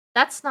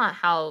That's not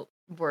how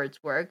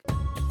words work.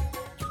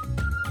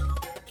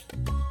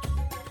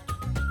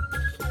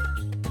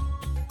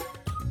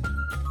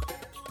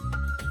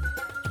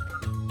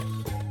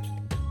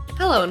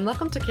 Hello and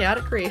welcome to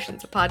Chaotic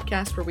Creations, a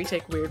podcast where we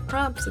take weird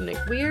prompts and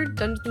make weird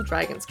Dungeons &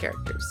 Dragons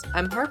characters.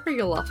 I'm Harper,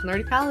 your lawful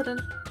nerdy paladin.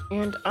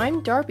 And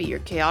I'm Darby, your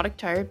chaotic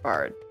tired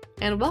bard.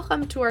 And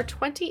welcome to our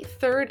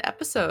 23rd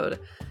episode.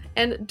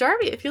 And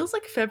Darby, it feels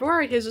like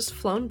February has just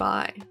flown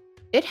by.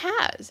 It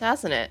has,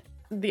 hasn't it?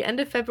 The end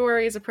of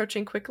February is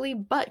approaching quickly,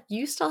 but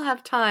you still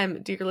have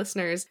time, dear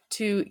listeners,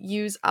 to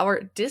use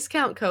our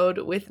discount code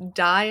with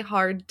Die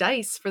Hard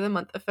Dice for the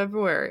month of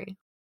February.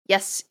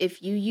 Yes,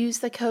 if you use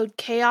the code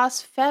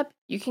CHAOSFEB,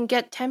 you can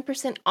get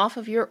 10% off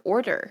of your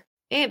order.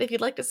 And if you'd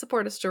like to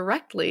support us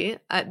directly,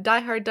 at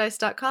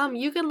dieharddice.com,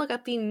 you can look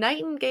up the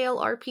Nightingale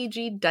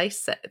RPG dice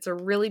set. It's a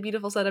really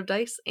beautiful set of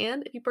dice,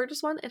 and if you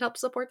purchase one, it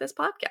helps support this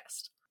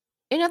podcast.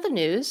 In other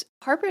news,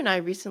 Harper and I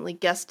recently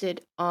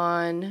guested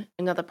on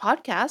another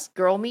podcast,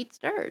 Girl Meets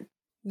Nerd.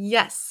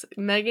 Yes,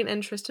 Megan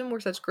and Tristan were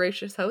such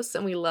gracious hosts,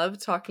 and we love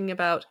talking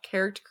about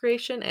character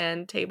creation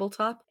and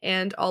tabletop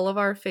and all of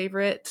our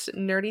favorite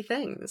nerdy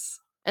things.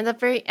 And at the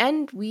very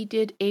end, we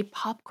did a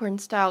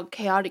popcorn-style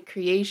chaotic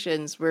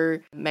creations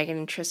where Megan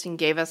and Tristan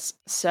gave us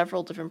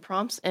several different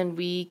prompts and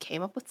we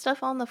came up with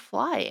stuff on the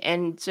fly.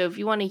 And so if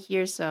you want to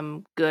hear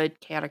some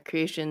good chaotic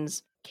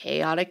creations,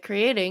 chaotic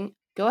creating,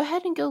 go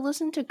ahead and go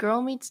listen to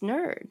Girl Meets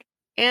Nerd.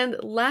 And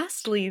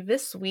lastly,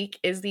 this week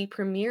is the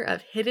premiere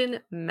of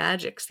Hidden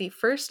Magics, the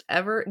first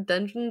ever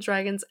Dungeons &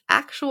 Dragons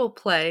actual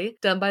play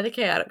done by the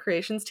Chaotic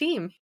Creations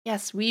team.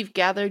 Yes, we've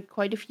gathered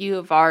quite a few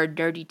of our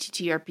nerdy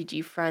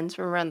TTRPG friends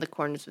from around the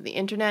corners of the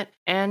internet,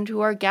 and who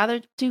are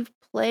gathered to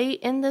play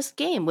in this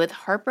game with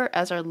Harper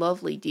as our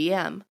lovely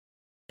DM.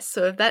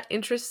 So if that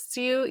interests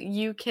you,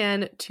 you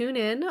can tune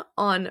in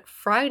on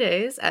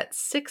Fridays at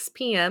 6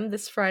 p.m.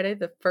 this Friday,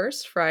 the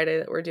first Friday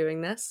that we're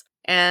doing this,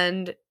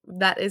 and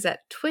that is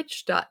at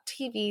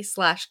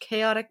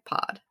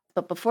twitch.tv/chaoticpod.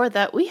 But before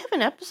that, we have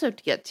an episode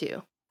to get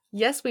to.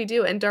 Yes, we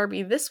do, and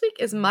Darby, this week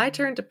is my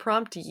turn to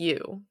prompt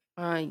you.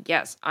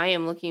 Yes, I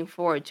am looking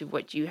forward to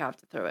what you have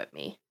to throw at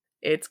me.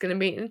 It's going to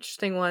be an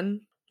interesting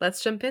one.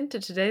 Let's jump into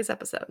today's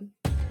episode.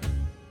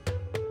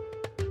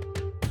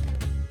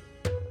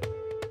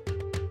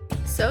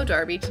 So,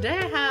 Darby, today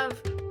I have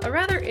a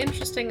rather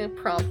interesting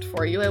prompt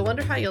for you. I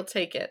wonder how you'll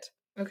take it.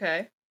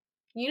 Okay.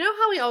 You know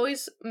how we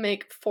always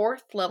make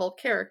 4th level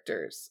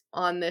characters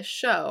on this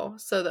show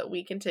so that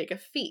we can take a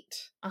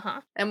feat?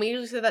 Uh-huh. And we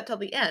usually say that till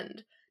the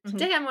end.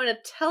 Today I'm going to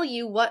tell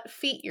you what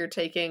feat you're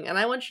taking, and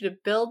I want you to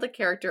build the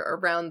character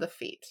around the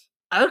feat.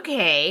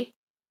 Okay.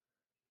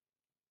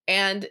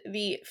 And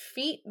the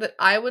feat that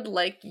I would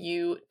like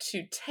you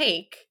to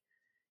take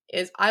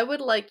is I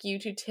would like you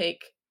to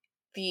take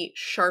the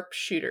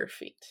sharpshooter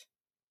feat.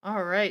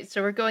 Alright,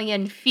 so we're going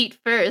in feet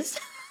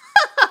first.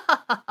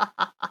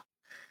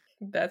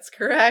 That's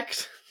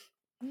correct.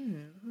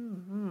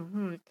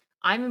 I'm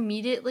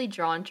immediately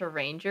drawn to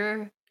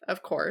Ranger.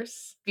 Of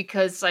course.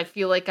 Because I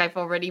feel like I've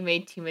already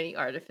made too many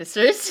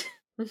artificers.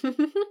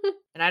 And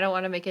I don't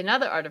want to make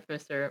another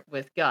artificer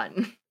with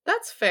gun.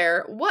 That's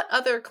fair. What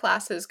other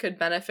classes could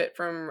benefit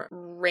from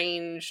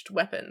ranged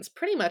weapons?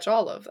 Pretty much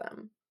all of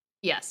them.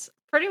 Yes,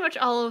 pretty much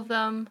all of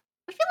them.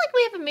 I feel like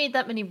we haven't made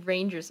that many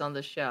rangers on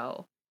the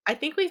show. I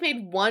think we've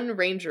made one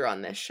ranger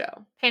on this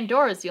show.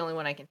 Pandora's the only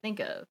one I can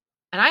think of.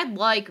 And I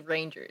like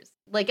rangers.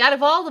 Like, out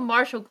of all the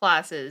martial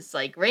classes,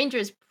 like,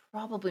 ranger's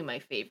probably my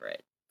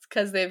favorite.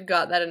 Because they've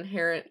got that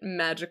inherent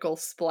magical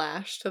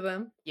splash to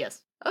them?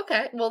 Yes.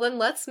 Okay, well then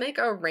let's make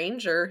a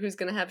ranger who's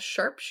going to have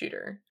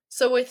sharpshooter.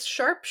 So with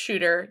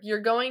sharpshooter,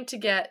 you're going to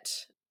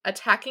get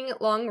attacking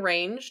at long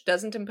range,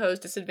 doesn't impose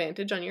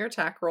disadvantage on your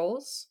attack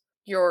rolls.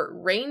 Your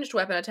ranged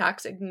weapon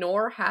attacks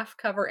ignore half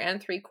cover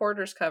and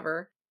 3/4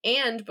 cover.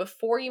 And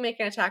before you make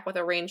an attack with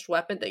a ranged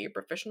weapon that you're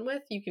proficient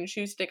with, you can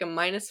choose to take a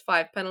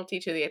 -5 penalty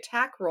to the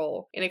attack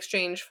roll in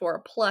exchange for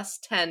a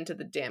 +10 to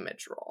the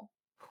damage roll.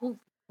 Holy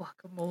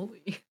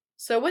guacamole.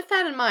 So with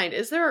that in mind,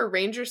 is there a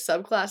ranger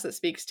subclass that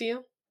speaks to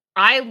you?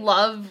 I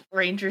love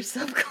ranger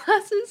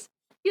subclasses.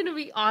 Gonna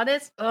be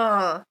honest.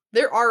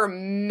 There are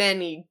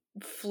many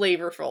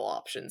flavorful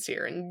options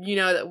here, and you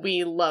know that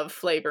we love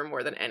flavor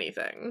more than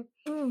anything.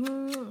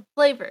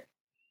 Flavor.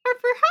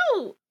 Harper,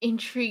 how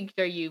intrigued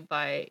are you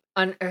by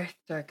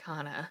Unearthed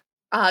Arcana?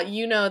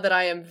 You know that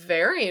I am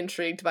very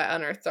intrigued by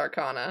Unearthed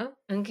Arcana.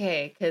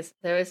 Okay, because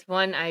there was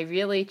one I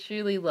really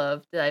truly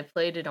loved that I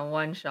played in a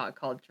one-shot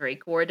called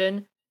Drake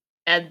Warden.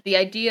 And the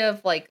idea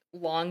of, like,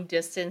 long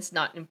distance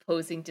not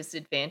imposing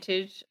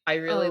disadvantage, I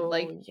really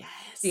like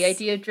yes. the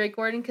idea of Drake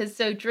Warden. Because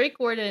so Drake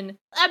Warden,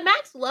 at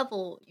max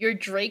level, your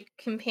Drake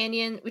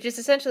companion, which is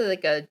essentially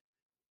like a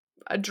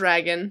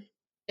dragon.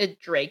 A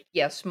Drake,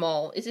 yeah,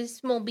 small. It's a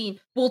small bean.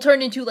 Will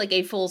turn into, like,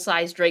 a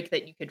full-size Drake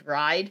that you could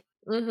ride.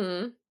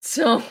 Mm-hmm.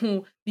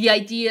 So the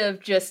idea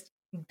of just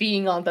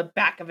being on the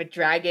back of a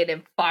dragon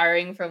and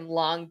firing from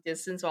long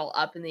distance while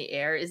up in the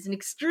air is an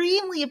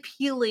extremely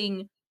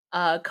appealing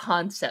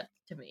concept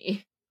to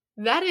me.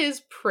 That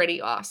is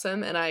pretty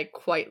awesome, and I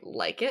quite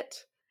like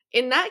it.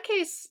 In that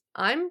case,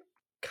 I'm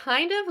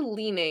kind of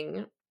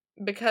leaning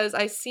because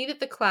I see that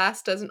the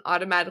class doesn't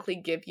automatically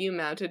give you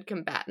mounted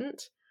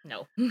combatant.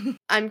 No.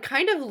 I'm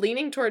kind of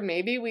leaning toward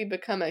maybe we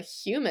become a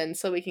human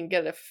so we can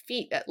get a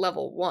feat at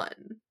level 1.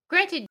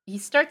 Granted, he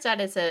starts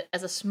out as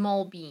a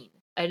small bean,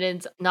 and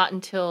it's not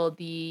until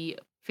the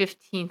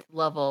 15th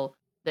level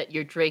that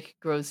your Drake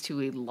grows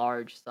to a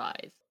large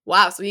size.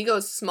 Wow, so he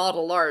goes small to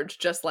large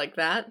just like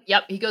that?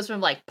 Yep, he goes from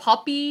like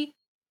puppy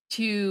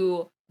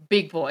to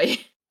big boy.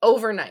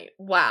 Overnight.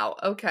 Wow,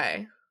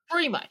 okay.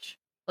 Pretty much.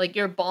 Like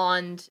your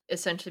bond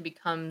essentially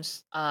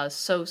becomes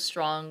so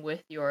strong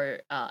with your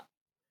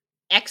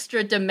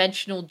extra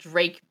dimensional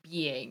Drake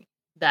being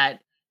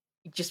that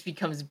it just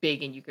becomes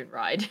big and you can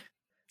ride.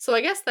 So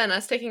I guess then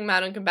us taking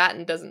mounted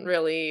combatant doesn't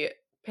really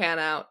pan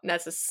out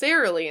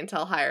necessarily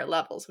until higher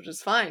levels, which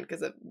is fine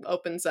because it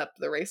opens up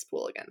the race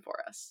pool again for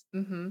us.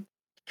 Mm-hmm.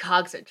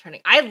 Cogs are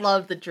turning. I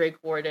love the Drake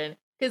Warden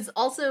because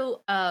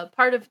also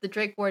part of the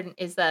Drake Warden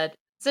is that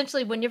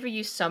essentially whenever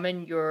you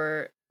summon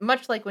your,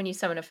 much like when you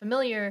summon a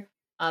familiar,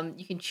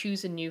 you can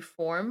choose a new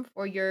form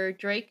for your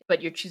Drake,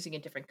 but you're choosing a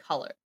different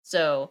color.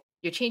 So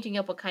you're changing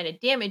up what kind of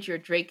damage your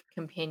Drake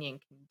companion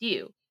can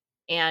do.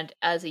 And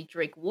as a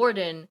Drake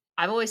Warden,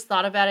 I've always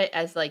thought about it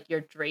as like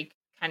your Drake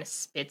kind of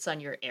spits on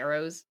your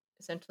arrows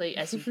essentially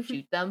as you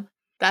shoot them.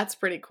 That's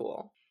pretty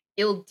cool.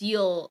 It'll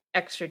deal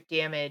extra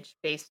damage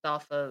based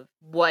off of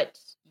what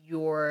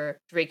your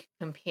Drake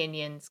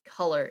companion's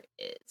color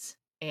is.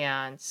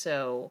 And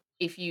so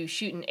if you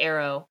shoot an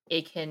arrow,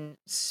 it can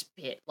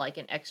spit like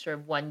an extra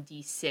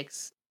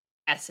 1d6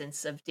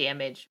 essence of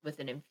damage with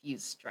an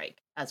infused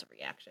strike as a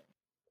reaction.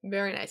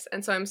 Very nice.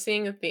 And so I'm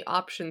seeing that the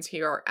options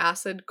here are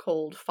acid,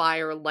 cold,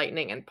 fire,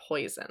 lightning, and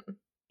poison.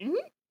 Mhm.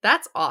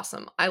 That's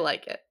awesome. I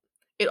like it.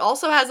 It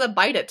also has a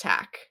bite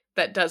attack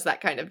that does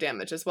that kind of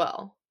damage as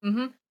well.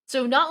 Mm-hmm.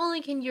 So not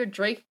only can your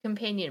Drake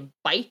companion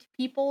bite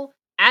people,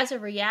 as a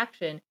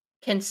reaction,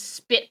 can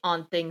spit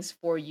on things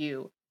for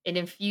you and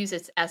infuse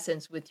its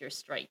essence with your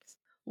strikes.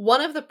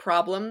 One of the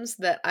problems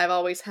that I've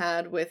always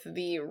had with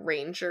the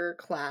Ranger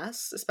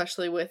class,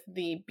 especially with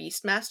the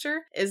Beastmaster,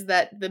 is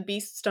that the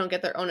beasts don't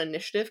get their own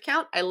initiative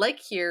count. I like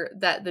here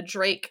that the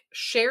Drake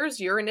shares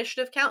your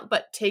initiative count,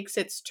 but takes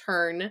its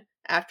turn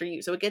after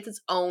you. So it gets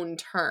its own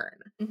turn,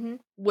 Mm-hmm.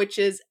 which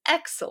is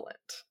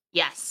excellent.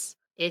 Yes,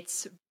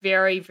 it's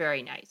very,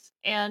 very nice.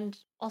 And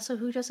also,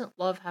 who doesn't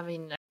love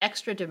having an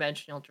extra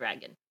dimensional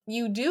dragon?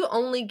 You do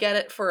only get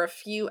it for a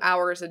few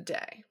hours a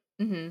day.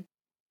 Mm-hmm.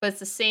 But it's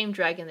the same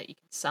dragon that you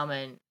can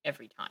summon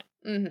every time.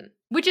 Mm-hmm.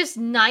 Which is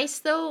nice,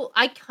 though.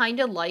 I kind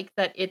of like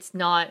that it's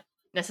not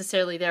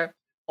necessarily there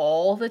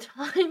all the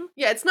time.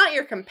 Yeah, it's not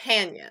your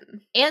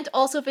companion. And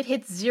also, if it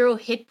hits 0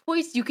 hit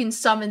points, you can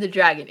summon the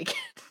dragon again.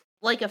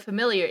 Like a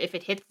familiar, if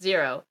it hits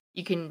 0,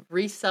 you can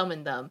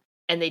resummon them,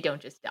 and they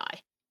don't just die.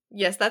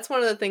 Yes, that's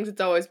one of the things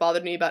that's always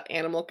bothered me about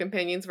animal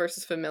companions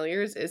versus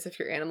familiars, is if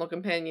your animal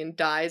companion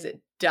dies,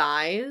 it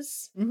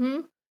dies.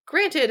 Mm-hmm.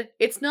 Granted,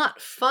 it's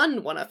not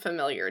fun when a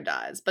familiar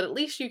dies, but at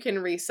least you can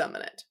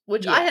resummon it,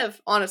 which I Yeah.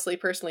 have honestly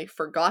personally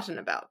forgotten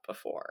about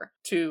before,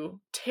 to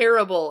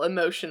terrible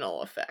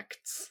emotional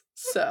effects.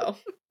 So,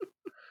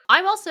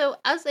 I'm also,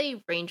 as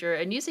a ranger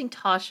and using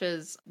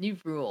Tasha's new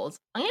rules,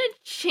 I'm going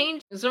to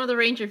change some of the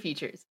ranger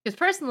features. Because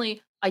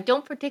personally, I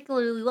don't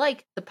particularly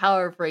like the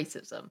power of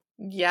racism.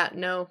 yeah,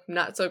 no,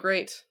 not so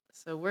great.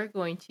 So we're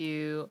going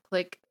to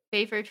click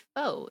favored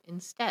foe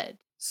instead.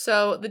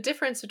 So, the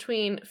difference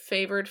between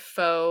favored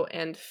foe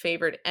and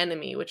favored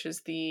enemy, which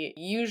is the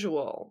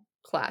usual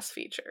class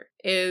feature,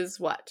 is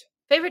what?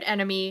 Favorite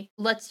enemy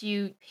lets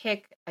you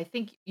pick, I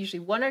think, usually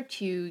 1 or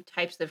 2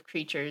 types of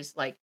creatures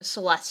like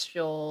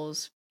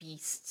celestials,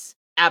 beasts,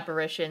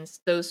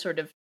 apparitions, those sort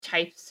of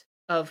types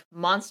of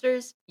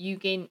monsters. You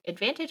gain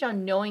advantage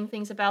on knowing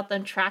things about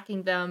them,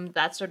 tracking them,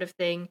 that sort of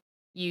thing.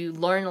 You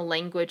learn a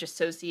language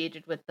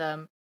associated with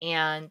them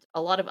and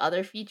a lot of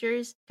other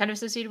features kind of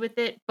associated with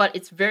it, but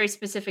it's very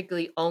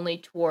specifically only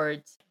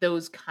towards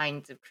those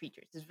kinds of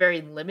creatures. It's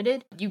very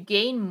limited. You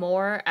gain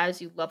more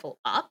as you level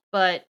up,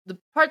 but the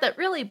part that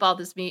really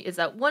bothers me is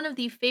that one of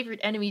the favorite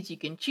enemies you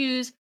can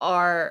choose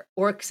are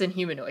orcs and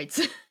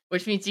humanoids.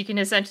 Which means you can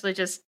essentially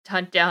just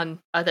hunt down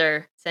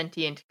other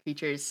sentient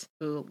creatures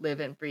who live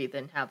and breathe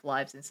and have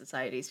lives in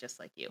societies just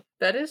like you.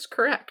 That is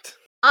correct.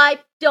 I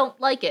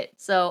don't like it,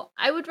 so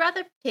I would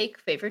rather take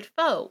favorite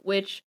foe,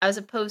 which, as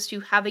opposed to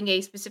having a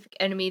specific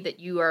enemy that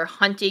you are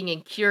hunting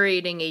and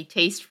curating a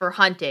taste for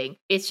hunting,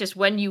 it's just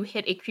when you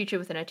hit a creature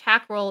with an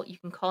attack roll, you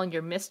can call in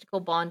your mystical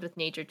bond with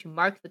nature to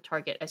mark the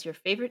target as your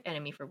favorite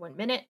enemy for 1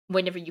 minute.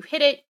 Whenever you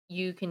hit it,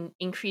 you can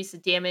increase the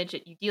damage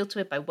that you deal to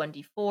it by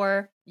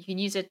 1d4. You can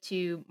use it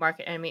to mark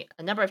an enemy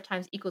a number of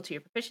times equal to your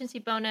proficiency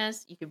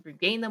bonus. You can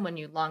regain them when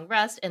you long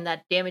rest, and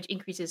that damage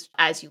increases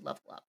as you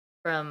level up,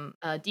 from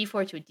a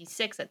D4 to a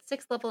D6 at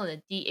 6th level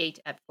and a D8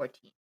 at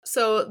 14.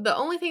 So the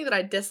only thing that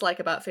I dislike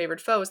about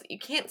favored foe is that you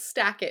can't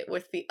stack it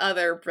with the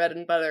other bread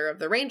and butter of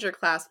the ranger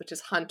class, which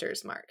is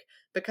Hunter's Mark.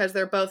 Because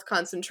they're both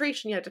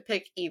concentration, you have to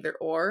pick either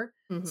or.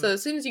 Mhm. So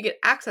as soon as you get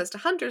access to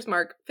Hunter's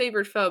Mark,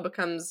 favored foe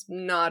becomes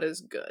not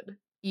as good.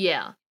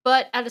 Yeah.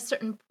 But at a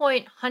certain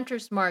point,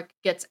 Hunter's Mark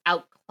gets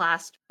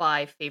outclassed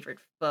by Favored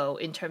Foe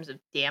in terms of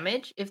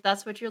damage, if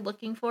that's what you're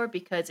looking for,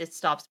 because it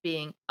stops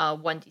being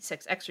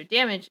 1d6 extra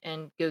damage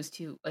and goes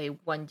to a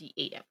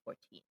 1d8 at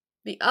 14.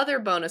 The other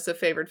bonus of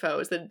Favored Foe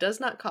is that it does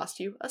not cost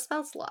you a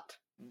spell slot.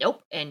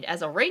 Nope. And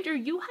as a ranger,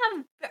 you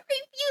have very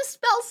few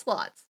spell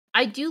slots.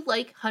 I do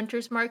like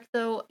Hunter's Mark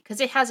though, because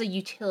it has a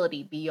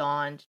utility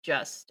beyond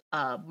just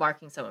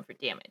marking someone for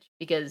damage.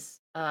 Because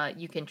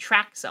you can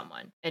track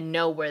someone and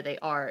know where they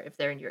are if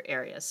they're in your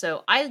area.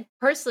 So I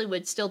personally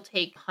would still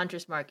take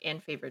Hunter's Mark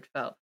and Favored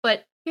Foe.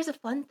 But here's a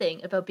fun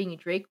thing about being a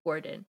Drake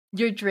Warden.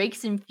 Your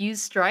Drake's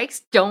infused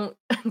strikes don't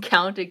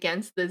count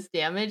against this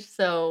damage,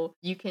 so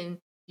you can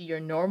do your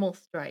normal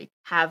strike,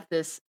 have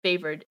this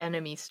favored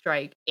enemy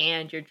strike,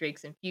 and your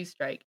Drake's infused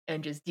strike,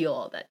 and just deal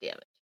all that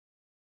damage.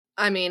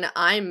 I mean,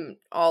 I'm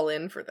all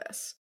in for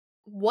this.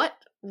 What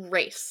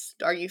race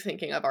are you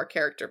thinking of our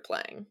character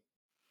playing?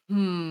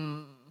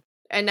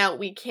 And now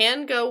we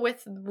can go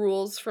with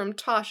rules from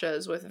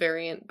Tasha's with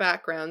variant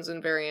backgrounds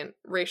and variant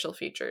racial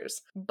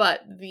features,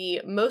 but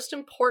the most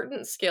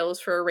important skills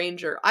for a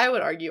ranger, I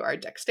would argue, are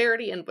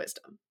dexterity and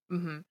wisdom.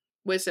 Mm-hmm.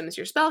 Wisdom is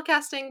your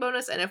spellcasting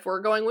bonus, and if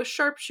we're going with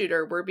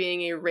sharpshooter, we're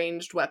being a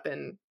ranged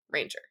weapon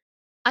ranger.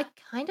 I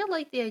kind of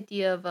like the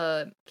idea of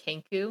a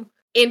Kenku.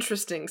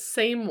 Interesting.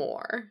 Say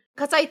more.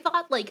 Because I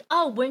thought, like,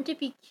 oh, wouldn't it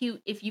be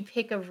cute if you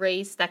pick a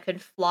race that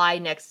could fly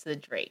next to the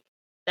Drake?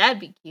 That'd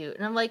be cute.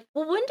 And I'm like,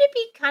 well, wouldn't it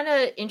be kind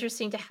of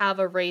interesting to have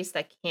a race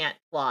that can't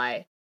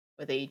fly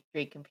with a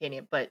Drake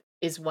companion, but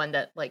is one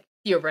that, like,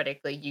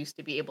 theoretically used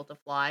to be able to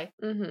fly?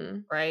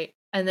 Mm-hmm. Right?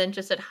 And then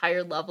just at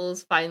higher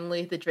levels,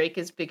 finally, the Drake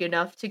is big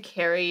enough to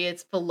carry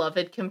its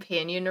beloved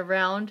companion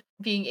around,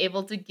 being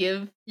able to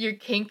give your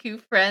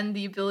Kenku friend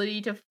the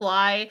ability to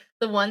fly,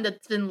 the one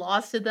that's been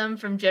lost to them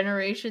from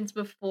generations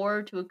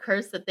before to a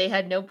curse that they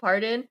had no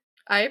part in.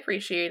 I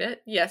appreciate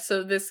it. Yes,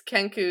 so this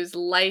Kenku's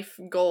life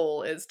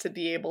goal is to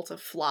be able to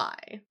fly.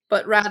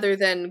 But rather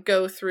than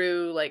go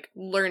through, like,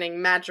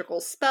 learning magical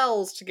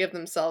spells to give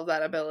themselves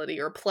that ability,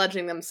 or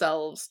pledging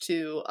themselves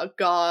to a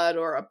god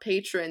or a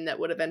patron that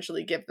would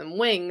eventually give them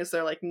wings,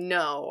 they're like,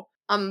 no,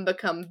 I'm gonna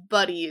become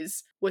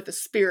buddies with a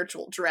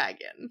spiritual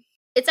dragon.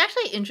 It's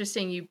actually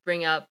interesting you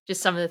bring up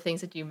just some of the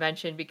things that you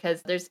mentioned,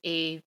 because there's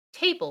a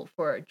table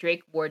for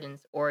Drake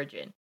Warden's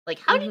origin. Like,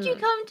 how did you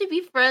come to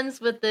be friends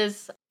with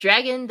this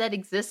dragon that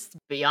exists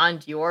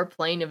beyond your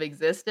plane of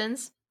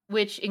existence?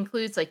 Which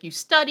includes, like, you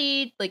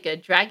studied, like, a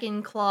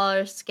dragon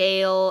claw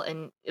scale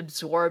and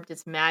absorbed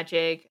its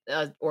magic.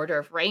 An order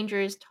of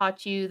rangers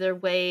taught you their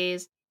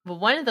ways. But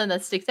one of them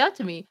that sticks out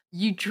to me,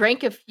 you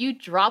drank a few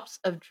drops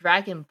of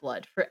dragon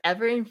blood,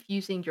 forever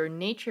infusing your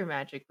nature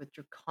magic with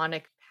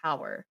draconic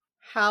power.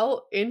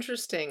 How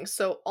interesting.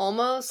 So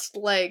almost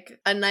like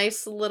a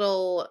nice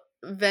little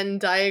Venn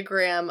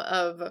diagram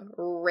of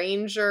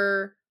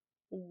ranger,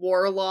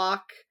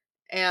 warlock,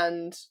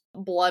 and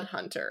blood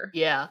hunter.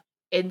 Yeah.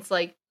 It's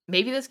like,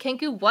 maybe this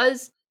Kenku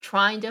was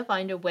trying to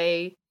find a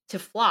way to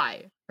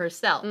fly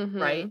herself,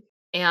 right?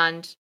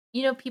 And,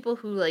 people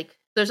who, like,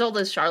 there's all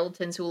those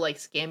charlatans who, like,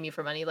 scam you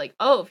for money, like,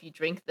 oh, if you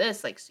drink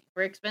this, like,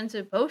 super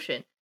expensive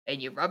potion, and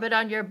you rub it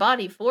on your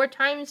body 4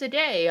 times a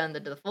day on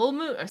the full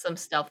moon, or some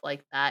stuff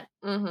like that,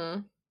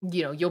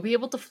 you'll be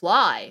able to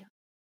fly.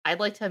 I'd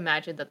like to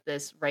imagine that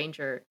this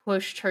ranger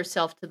pushed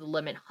herself to the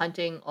limit,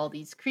 hunting all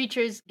these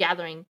creatures,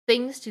 gathering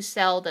things to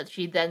sell that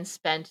she then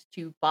spent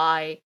to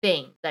buy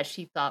things that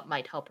she thought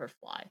might help her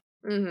fly.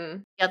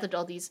 Gathered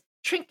all these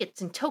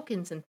trinkets and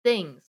tokens and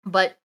things,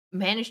 but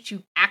managed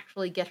to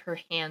actually get her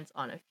hands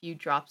on a few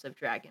drops of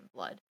dragon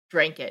blood,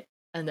 drank it,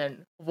 and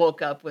then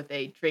woke up with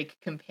a Drake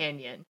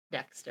companion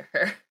next to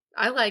her.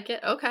 I like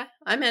it. Okay,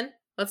 I'm in.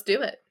 Let's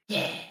do it.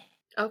 Yeah.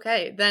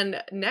 Okay,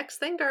 then next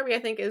thing, Darby, I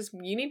think is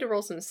you need to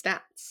roll some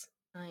stats.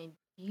 I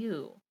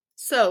do.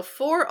 So,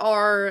 for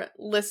our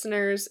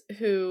listeners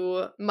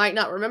who might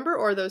not remember,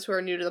 or those who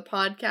are new to the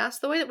podcast,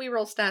 the way that we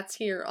roll stats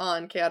here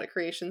on Chaotic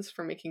Creations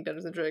for Making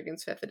Dungeons &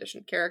 Dragons 5th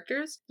edition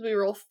characters is we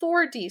roll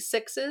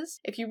 4d6s.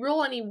 If you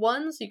roll any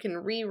 1s, you can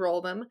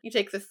re-roll them. You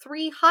take the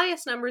 3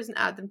 highest numbers and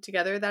add them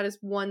together. That is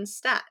 1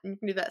 stat. And you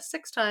can do that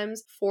 6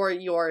 times for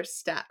your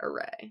stat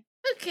array.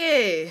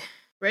 Okay.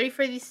 Ready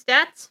for these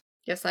stats?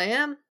 Yes, I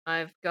am.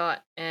 I've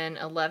got an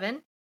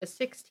 11, a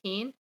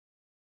 16,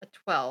 a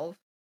 12,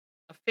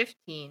 a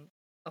 15,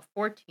 a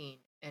 14,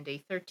 and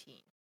a 13.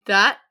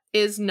 That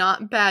is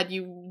not bad.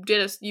 You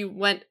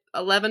went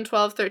 11,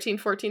 12, 13,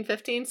 14,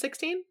 15,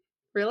 16?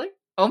 Really?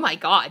 Oh my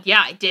god,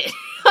 yeah, I did.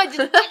 I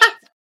did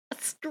a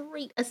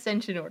straight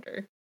ascension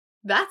order.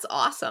 That's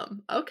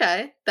awesome.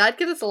 Okay. That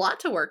gives us a lot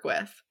to work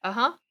with.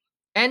 Uh-huh.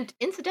 And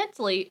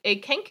incidentally, a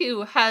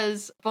Kenku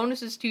has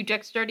bonuses to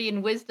dexterity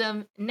and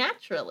wisdom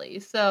naturally,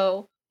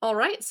 so...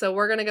 Alright, so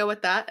we're gonna go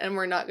with that, and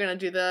we're not gonna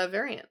do the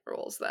variant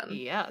rules then.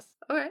 Yes.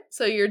 Okay,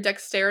 so your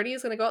dexterity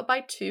is gonna go up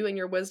by 2, and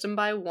your wisdom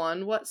by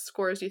 1. What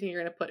scores do you think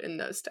you're gonna put in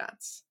those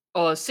stats?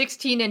 Oh,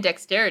 16 in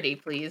dexterity,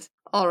 please.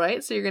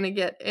 Alright, so you're gonna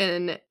get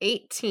an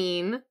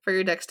 18 for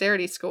your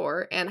dexterity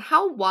score, and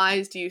how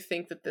wise do you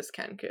think that this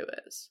Kenku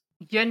is?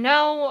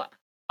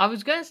 I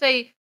was gonna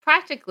say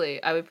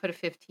practically I would put a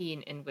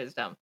 15 in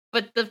wisdom.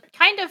 But the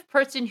kind of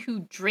person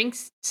who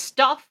drinks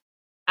stuff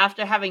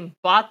after having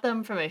bought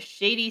them from a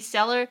shady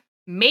seller,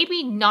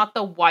 maybe not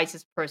the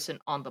wisest person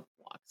on the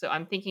block. So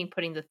I'm thinking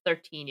putting the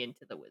 13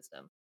 into the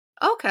wisdom.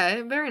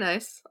 Okay, very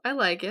nice. I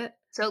like it.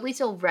 So at least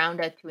it'll round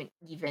out to an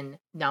even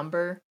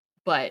number,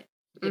 but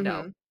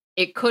Mm-hmm.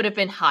 it could have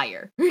been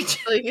higher.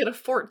 So you get a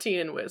 14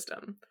 in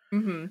wisdom.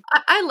 hmm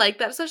I like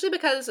that, especially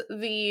because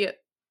the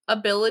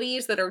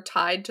abilities that are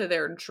tied to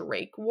their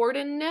Drake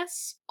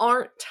Wardenness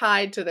aren't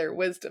tied to their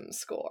wisdom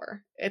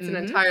score. It's an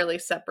hmm entirely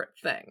separate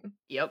thing.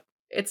 Yep.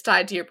 It's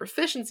tied to your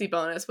proficiency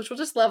bonus, which will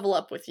just level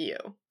up with you.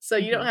 So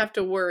you don't Mhm. have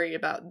to worry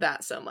about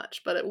that so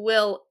much, but it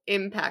will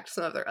impact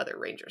some of their other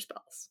ranger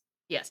spells.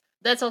 Yes.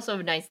 That's also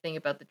a nice thing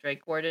about the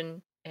Drake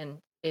Warden and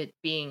it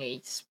being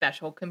a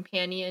special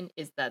companion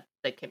is that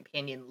the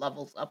companion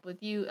levels up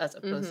with you as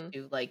opposed Mm-hmm.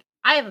 to like,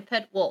 I have a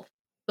pet wolf.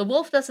 The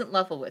wolf doesn't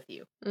level with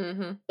you.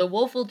 Mm-hmm. The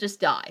wolf will just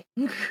die.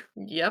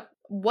 Yep.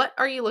 What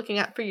are you looking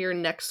at for your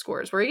next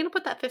scores? Where are you going to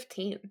put that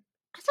 15?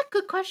 That's a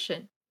good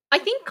question. I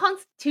think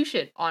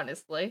Constitution,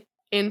 honestly.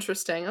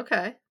 Interesting.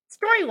 Okay.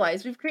 Story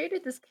wise, we've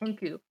created this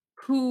Kenku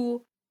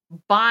who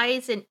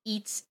buys and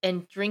eats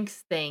and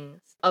drinks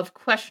things of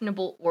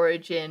questionable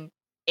origin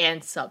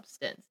and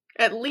substance.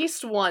 At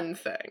least one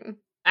thing.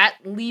 At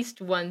least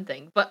one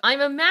thing. But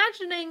I'm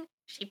imagining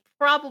she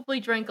probably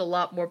drank a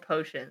lot more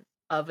potions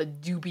of a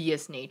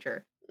dubious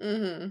nature.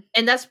 Mm-hmm.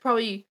 And that's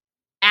probably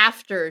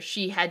after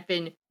she had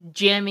been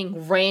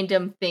jamming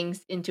random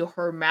things into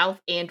her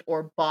mouth and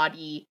or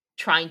body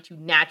trying to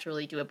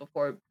naturally do it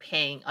before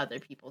paying other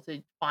people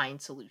to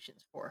find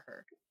solutions for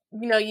her.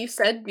 You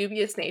said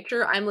dubious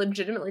nature. I'm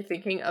legitimately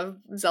thinking of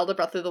Zelda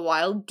Breath of the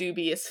Wild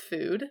dubious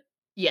food.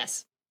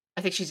 Yes.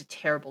 I think she's a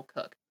terrible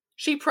cook.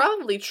 She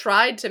probably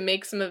tried to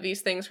make some of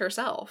these things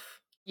herself.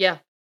 Yeah.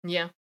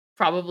 Yeah.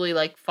 Probably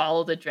like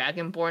follow the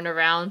Dragonborn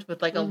around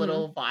with like a Mm-hmm.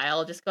 little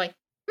vial just going,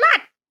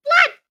 blood,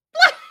 blood,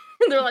 blood.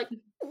 And they're like,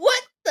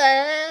 what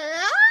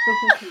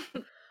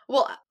the?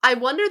 Well, I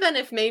wonder then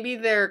if maybe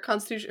her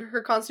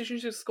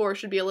constitution score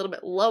should be a little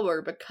bit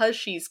lower because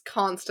she's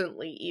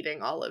constantly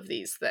eating all of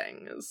these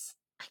things.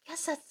 I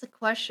guess that's the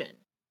question.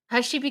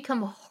 Has she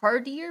become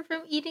hardier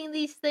from eating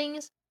these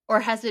things,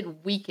 or has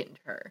it weakened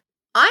her?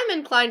 I'm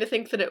inclined to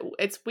think that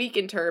it's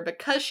weakened her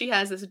because she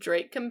has this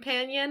Drake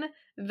companion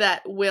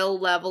that will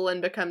level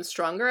and become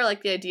stronger. I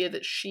like the idea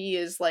that she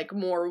is like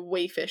more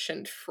waifish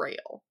and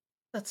frail.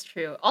 That's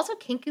true. Also,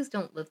 Kinkus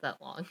don't live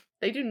that long.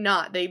 They do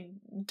not. They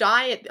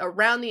die at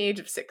around the age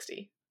of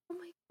 60. Oh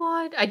my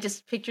god. I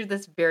just pictured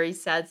this very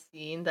sad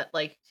scene that,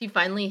 like, she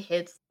finally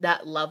hits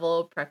that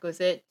level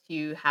prerequisite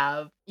to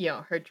have,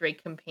 her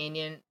Drake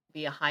companion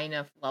be a high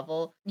enough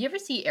level. You ever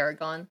see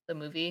Aragon, the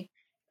movie?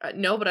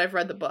 No, but I've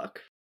read the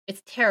book.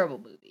 It's a terrible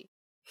movie.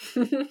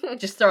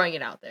 Just throwing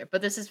it out there.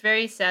 But there's this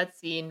very sad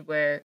scene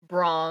where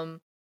Braum,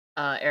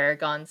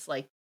 Aragon's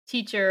like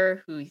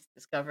teacher, who he's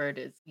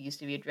discovered used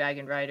to be a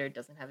dragon rider,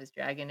 doesn't have his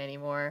dragon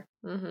anymore.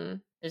 Mm-hmm.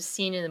 There's a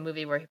scene in the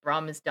movie where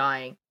Braum is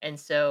dying, and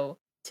so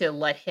to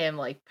let him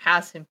like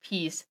pass in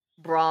peace,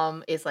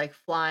 Braum is like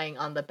flying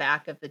on the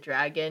back of the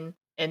dragon,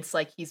 and it's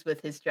like he's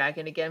with his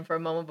dragon again for a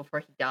moment before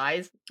he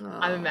dies.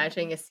 I'm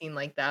imagining a scene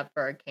like that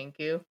for our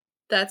Kenku.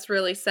 That's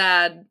really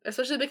sad,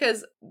 especially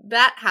because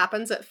that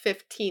happens at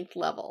 15th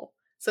level.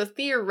 So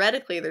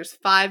theoretically, there's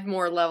 5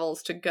 more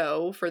levels to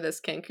go for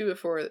this Kenku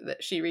before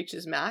that she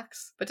reaches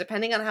max. But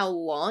depending on how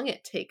long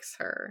it takes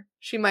her,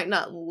 she might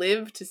not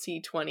live to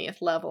see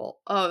 20th level.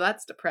 Oh,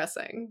 that's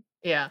depressing.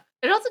 Yeah.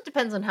 It also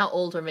depends on how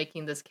old we're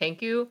making this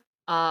Kenku.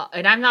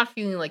 And I'm not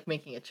feeling like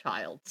making a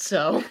child,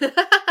 so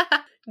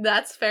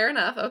That's fair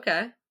enough.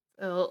 Okay.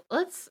 so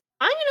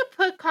I'm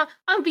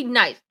gonna be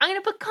nice. I'm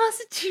gonna put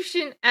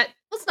Constitution at,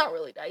 well, it's not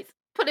really nice.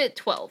 Put it at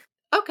 12.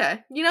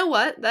 Okay. You know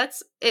what?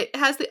 It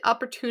has the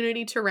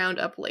opportunity to round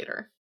up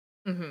later.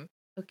 Mm-hmm.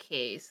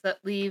 Okay, so that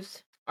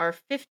leaves our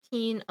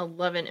 15,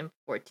 11, and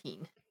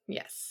 14.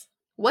 Yes.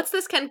 What's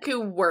this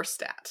Kenku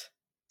worst at?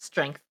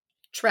 Strength.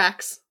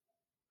 Tracks.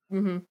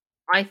 Mm-hmm.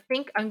 I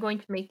think I'm going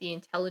to make the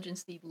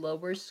intelligence the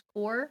lower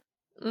score.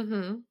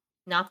 Mm-hmm.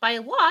 Not by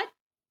a lot.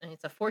 And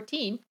it's a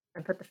 14.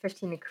 And put the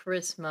 15 in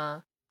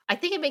charisma. I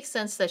think it makes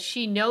sense that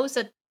she knows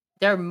that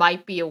there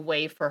might be a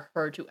way for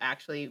her to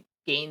actually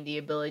gain the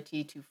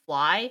ability to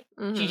fly.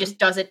 She Mm-hmm. just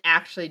doesn't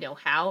actually know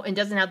how and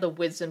doesn't have the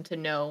wisdom to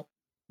know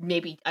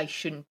maybe I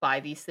shouldn't buy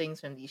these things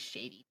from these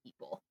shady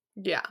people.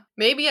 Yeah.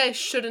 Maybe I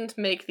shouldn't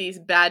make these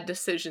bad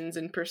decisions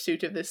in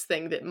pursuit of this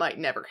thing that might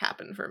never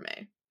happen for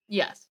me.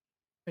 Yes.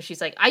 But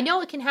she's like, I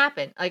know it can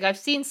happen. Like, I've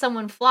seen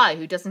someone fly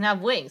who doesn't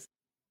have wings.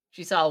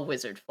 She saw a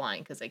wizard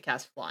flying because they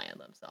cast fly on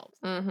themselves.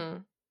 Mm-hmm.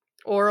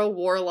 Or a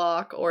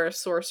warlock or a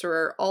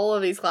sorcerer. All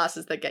of these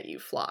classes that get you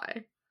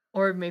fly.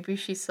 Or maybe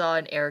she saw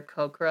an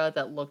Aarakocra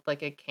that looked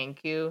like a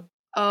Kenku.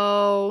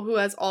 Oh, who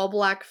has all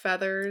black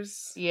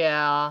feathers.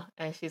 Yeah.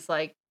 And she's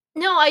like,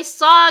 no, I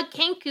saw a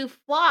Kenku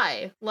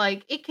fly.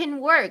 Like, it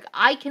can work.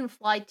 I can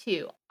fly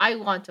too. I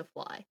want to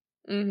fly.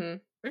 Mm-hmm.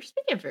 We're just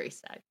making a very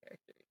sad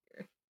character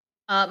here.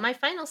 My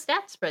final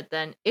stat spread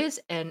then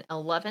is an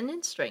 11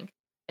 in strength,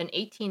 an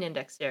 18 in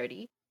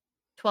dexterity,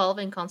 12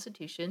 in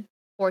constitution,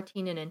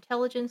 14 in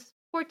intelligence,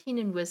 14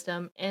 in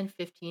wisdom, and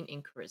 15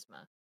 in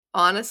charisma.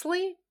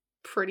 Honestly,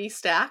 pretty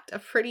stacked. A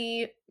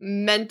pretty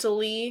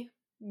mentally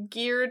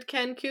geared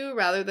Kenku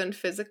rather than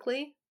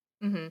physically.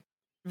 hmm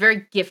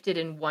Very gifted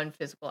in one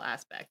physical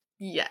aspect.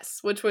 Yes,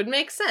 which would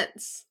make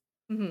sense.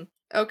 hmm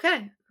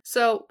Okay,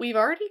 so we've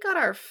already got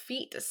our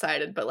feet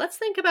decided, but let's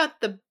think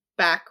about the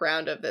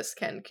background of this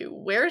Kenku.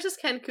 Where does this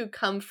Kenku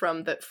come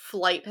from that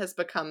flight has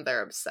become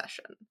their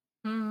obsession?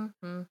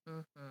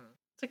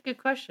 It's a good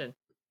question.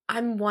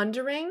 I'm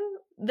wondering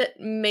that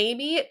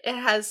maybe it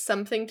has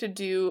something to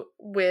do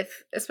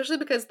with, especially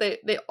because they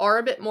are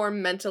a bit more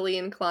mentally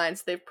inclined,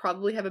 so they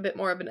probably have a bit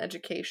more of an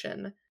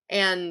education.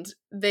 And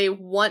they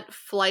want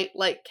flight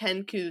like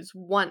Kenku's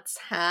once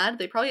had.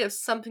 They probably have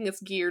something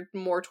that's geared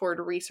more toward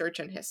research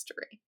and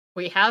history.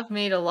 We have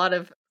made a lot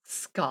of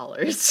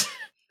scholars.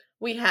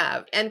 We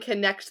have, and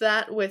connect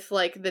that with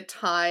like the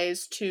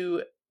ties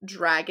to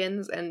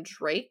dragons and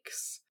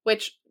drakes,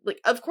 which, like,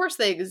 of course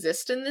they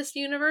exist in this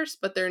universe,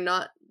 but they're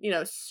not,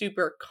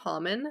 super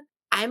common.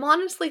 I'm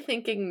honestly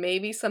thinking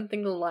maybe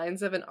something the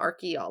lines of an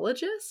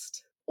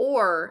archaeologist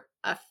or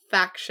a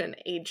faction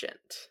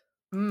agent.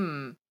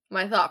 Hmm.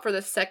 My thought for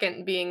the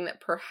second being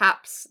that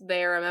perhaps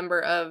they're a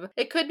member of,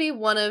 it could be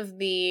one of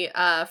the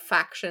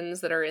factions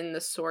that are in the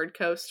Sword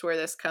Coast where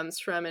this comes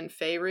from in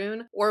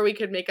Faerun, or we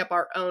could make up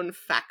our own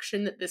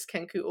faction that this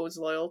Kenku owes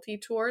loyalty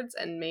towards,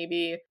 and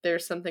maybe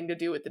there's something to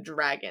do with the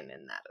dragon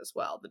in that as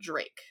well, the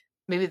Drake.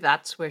 Maybe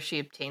that's where she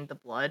obtained the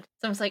blood.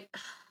 So I was like,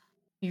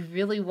 you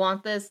really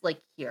want this?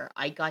 Like, here,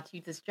 I got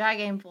you this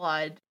dragon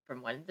blood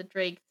from one of the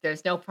drakes.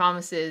 There's no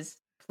promises.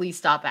 Please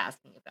stop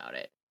asking about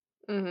it.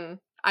 Mm-hmm.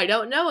 I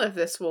don't know if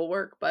this will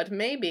work, but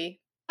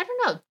maybe. I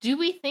don't know. Do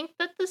we think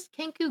that this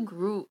Kenku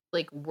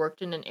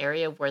worked in an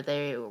area where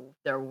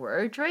there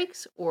were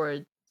drakes or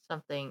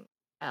something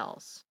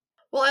else?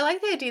 Well, I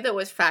like the idea that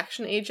with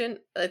faction agent,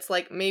 it's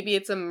like maybe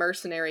it's a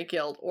mercenary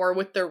guild, or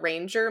with the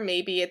ranger,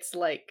 maybe it's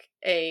like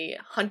a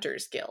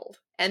hunter's guild.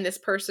 And this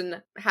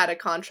person had a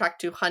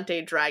contract to hunt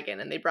a dragon,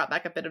 and they brought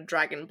back a bit of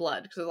dragon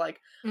blood. So, like,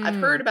 I've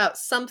heard about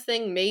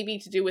something maybe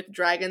to do with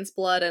dragon's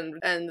blood and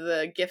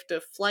the gift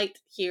of flight.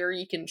 Here,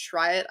 you can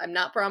try it. I'm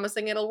not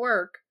promising it'll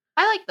work.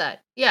 I like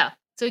that. Yeah.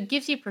 So it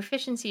gives you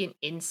proficiency and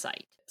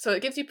insight. So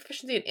it gives you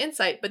proficiency and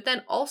insight, but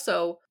then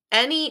also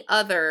any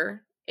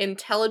other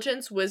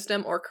intelligence,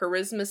 wisdom, or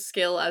charisma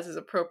skill as is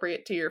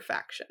appropriate to your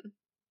faction.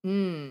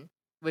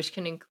 Which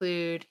can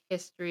include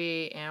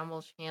history,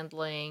 animal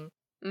handling,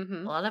 a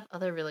lot of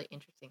other really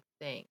interesting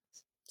things.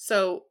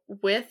 So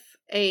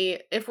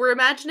if we're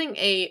imagining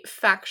a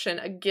faction,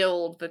 a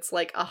guild that's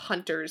like a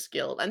hunter's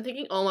guild, I'm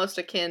thinking almost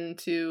akin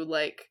to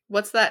like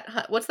what's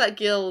that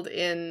guild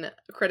in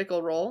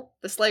Critical Role?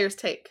 The Slayer's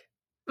Take.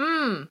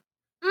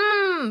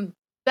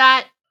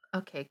 That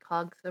okay,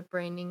 cogs are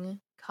braining.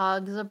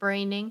 Cogs are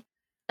braining.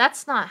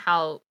 That's not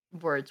how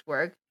words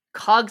work.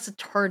 Cogs are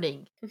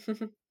turning.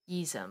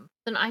 Easem.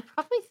 Then I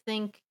probably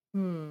think,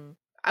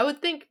 I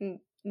would think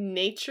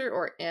nature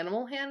or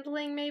animal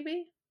handling,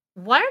 maybe.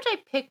 Why don't I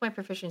pick my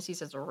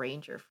proficiencies as a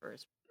ranger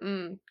first?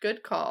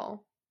 Good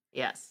call.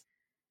 Yes.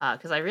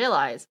 Because I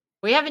realize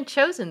we haven't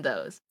chosen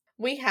those.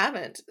 We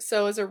haven't.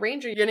 So as a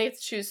ranger, you're going to get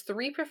to choose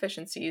 3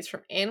 proficiencies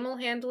from animal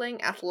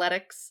handling,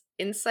 athletics,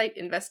 insight,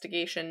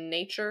 investigation,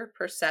 nature,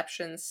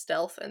 perception,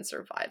 stealth, and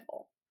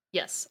survival.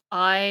 Yes.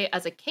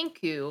 As a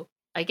Kenku,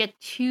 I get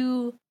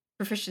 2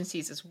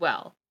 proficiencies as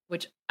well,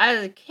 which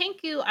as a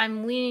Kenku,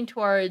 I'm leaning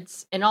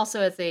towards, and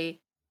also as a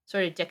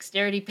sort of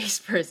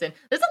dexterity-based person,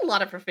 there's a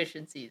lot of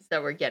proficiencies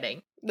that we're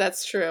getting.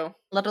 That's true.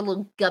 A lot of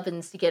little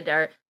gubbins to get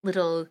our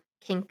little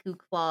Kenku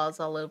claws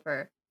all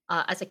over.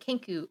 As a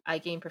Kenku, I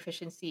gain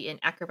proficiency in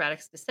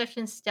acrobatics,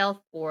 deception,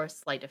 stealth, or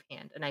sleight of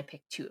hand, and I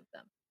pick 2 of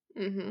them.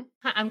 Mm-hmm.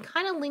 I'm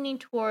kind of leaning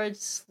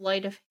towards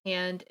sleight of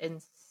hand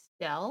and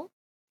stealth.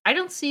 I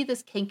don't see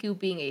this Kenku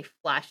being a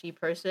flashy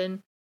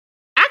person.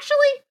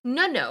 Actually,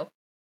 no.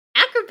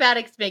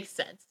 Acrobatics makes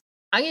sense.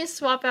 I'm going to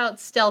swap out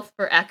stealth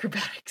for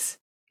acrobatics.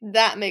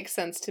 That makes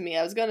sense to me.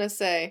 I was gonna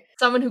say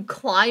someone who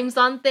climbs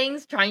on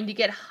things trying to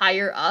get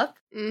higher up.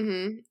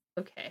 Mm-hmm.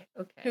 Okay.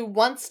 Who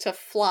wants to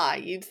fly.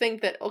 You'd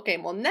think that, okay,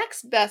 well,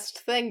 next best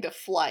thing to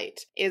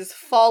flight is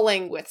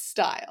falling with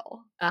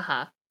style.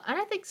 And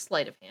I think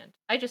sleight of hand.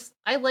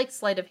 I like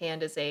sleight of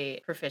hand as a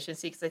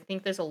proficiency because I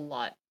think there's a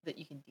lot that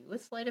you can do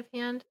with sleight of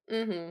hand.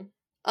 Mm-hmm.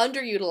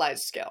 Underutilized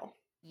skill.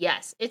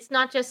 Yes. It's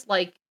not just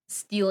like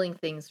stealing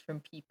things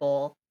from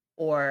people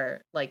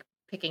or like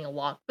picking a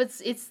lock, but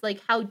it's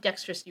like how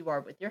dexterous you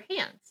are with your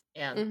hands.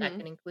 And that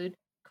can include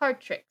card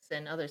tricks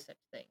and other such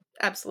things.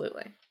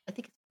 Absolutely. I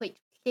think it's quite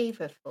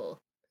flavorful.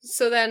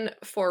 So then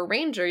for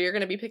Ranger, you're going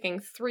to be picking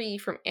 3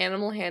 from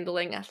animal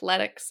handling,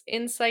 athletics,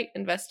 insight,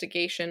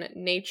 investigation,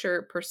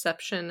 nature,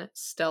 perception,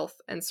 stealth,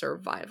 and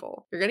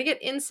survival. You're going to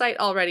get insight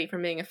already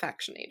from being a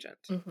faction agent.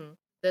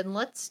 Then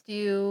let's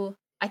do,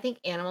 I think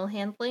animal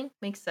handling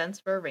makes sense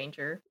for a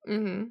ranger.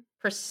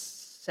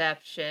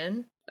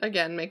 Perception.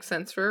 Again, makes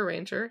sense for a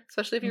ranger,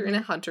 especially if you're in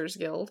a Mhm. hunter's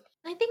guild.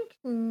 I think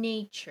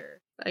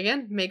nature.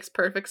 Again, makes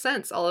perfect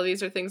sense. All of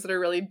these are things that are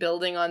really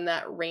building on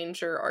that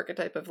ranger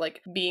archetype of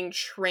like being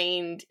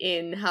trained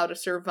in how to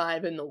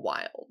survive in the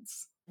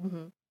wilds.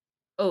 hmm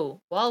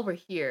Oh, while we're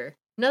here,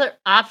 another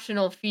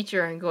optional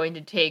feature I'm going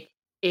to take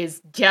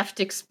is Deft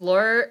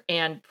Explorer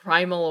and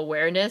Primal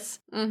Awareness.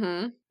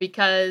 Mm-hmm.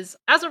 Because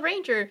as a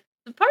ranger,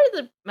 the part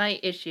of my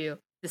issue,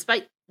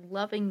 despite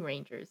loving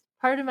rangers,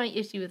 part of my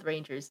issue with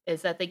rangers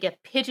is that they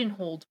get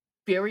pigeonholed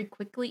very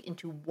quickly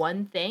into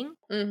one thing,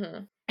 Mm-hmm.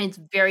 and it's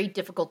very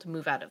difficult to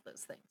move out of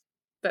those things.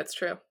 That's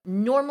true.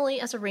 Normally,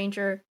 as a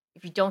ranger,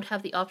 if you don't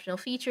have the optional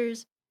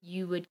features,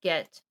 you would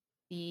get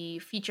the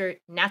feature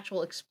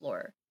Natural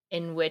Explorer,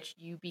 in which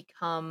you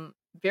become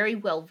very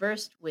well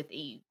versed with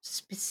a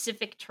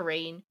specific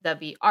terrain that'd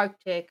be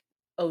Arctic,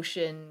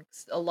 ocean,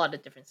 a lot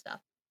of different stuff,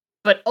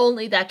 but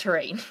only that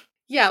terrain.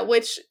 Yeah,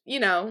 which,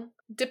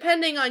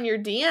 depending on your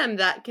DM,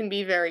 that can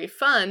be very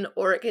fun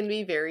or it can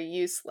be very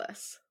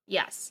useless.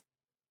 Yes.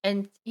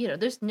 And,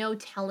 there's no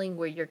telling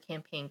where your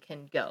campaign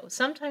can go.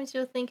 Sometimes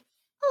you'll think,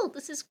 oh,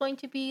 this is going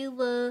to be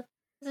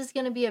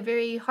a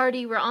very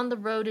hearty, we're on the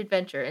road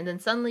adventure. And then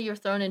suddenly you're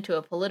thrown into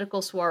a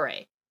political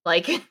soiree.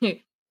 Like,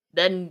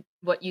 then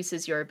what use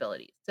is your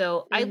ability?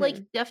 So I like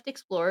Mm-hmm. Deft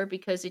Explorer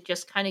because it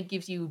just kind of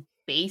gives you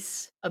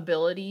base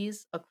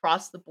abilities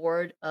across the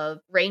board of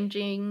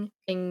ranging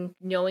and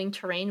knowing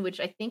terrain, which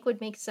I think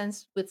would make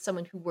sense with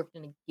someone who worked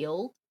in a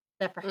guild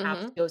that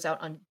perhaps Mm-hmm. goes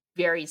out on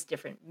various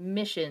different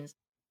missions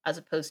as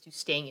opposed to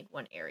staying in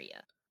one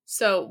area.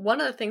 So,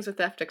 one of the things with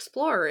Theft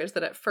Explorer is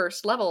that at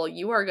first level,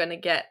 you are going to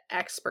get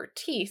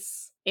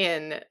expertise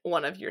in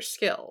one of your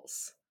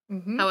skills.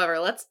 Mm-hmm. However,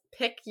 let's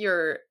pick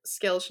your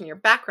skills from your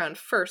background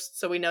first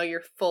so we know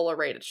your full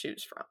array to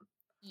choose from.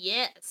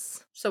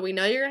 Yes. So, we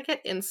know you're going to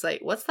get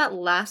insight. What's that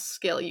last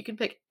skill? You can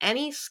pick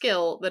any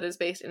skill that is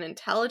based in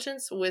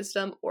intelligence,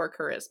 wisdom, or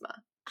charisma.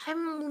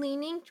 I'm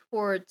leaning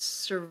towards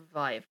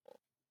survival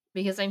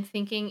because I'm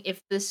thinking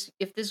if this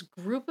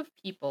group of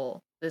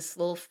people, this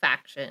little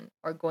faction,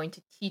 are going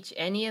to teach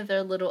any of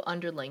their little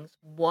underlings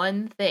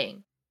one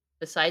thing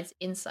besides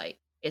insight,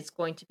 it's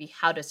going to be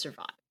how to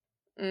survive.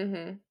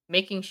 Mm-hmm.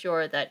 Making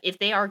sure that if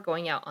they are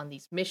going out on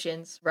these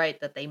missions, right,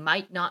 that they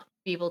might not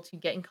be able to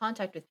get in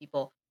contact with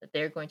people, that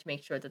they're going to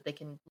make sure that they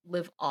can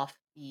live off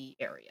the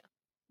area.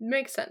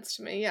 Makes sense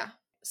to me, yeah.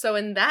 So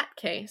in that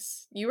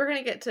case, you are going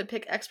to get to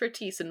pick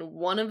expertise in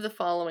one of the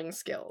following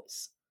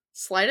skills: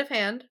 sleight of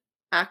hand,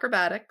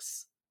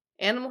 acrobatics,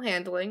 animal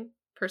handling,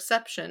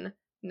 perception,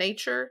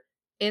 nature,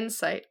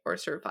 insight, or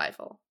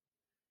survival.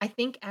 I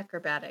think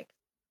acrobatic.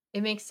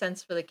 It makes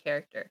sense for the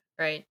character,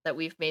 right? That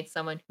we've made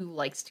someone who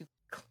likes to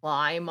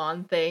climb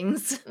on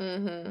things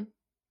Mm-hmm.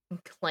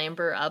 and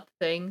clamber up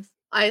things.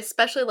 I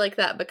especially like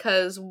that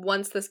because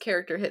once this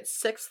character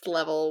hits 6th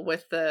level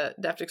with the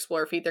Deft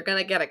Explorer feat, they're going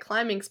to get a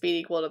climbing speed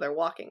equal to their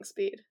walking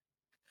speed.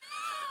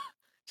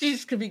 She's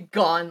just gonna be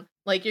gone.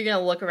 Like you're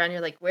gonna look around,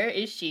 you're like, where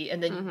is she?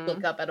 And then you Mm-hmm.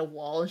 look up at a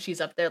wall and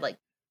she's up there like,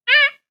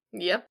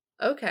 Yep.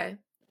 Okay.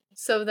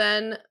 So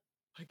then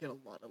I get a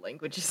lot of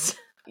languages.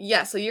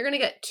 yeah, so you're going to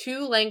get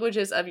 2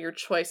 languages of your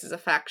choice as a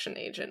faction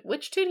agent.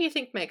 Which 2 do you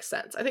think makes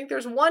sense? I think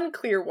there's one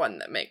clear one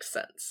that makes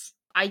sense.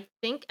 I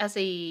think as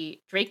a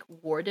Drake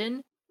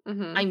Warden,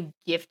 Mm-hmm. I'm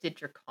gifted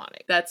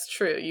Draconic. That's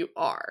true, you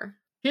are.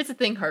 Here's the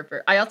thing,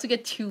 Harper. I also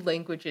get 2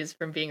 languages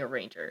from being a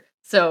ranger.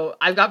 So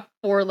I've got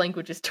 4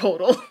 languages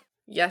total.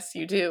 Yes,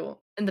 you do.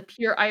 And the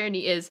pure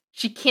irony is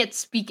she can't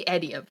speak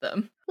any of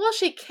them. Well,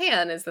 she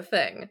can, is the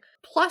thing.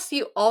 Plus,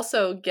 you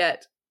also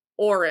get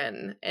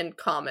Orin in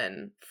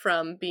common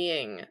from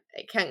being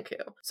a Kenku.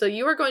 So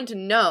you are going to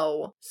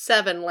know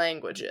 7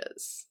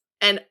 languages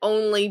and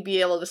only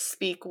be able to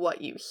speak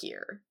what you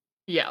hear.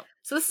 Yeah.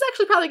 So this is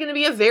actually probably going to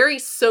be a very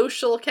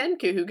social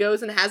Kenku who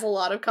goes and has a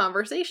lot of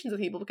conversations with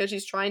people because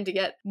she's trying to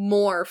get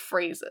more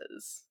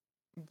phrases.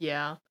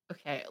 Yeah.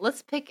 Okay.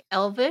 Let's pick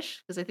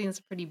Elvish because I think it's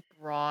a pretty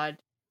broad.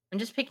 I'm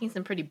just picking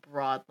some pretty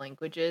broad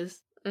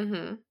languages.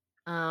 Mm-hmm.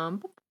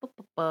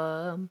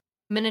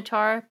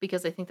 Minotaur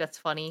because I think that's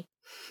funny.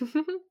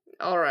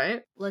 All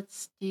right.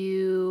 Let's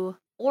do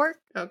Orc.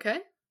 Okay.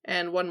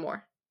 And one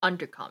more.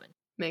 Undercommon.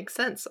 Makes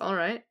sense. All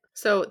right.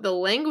 So the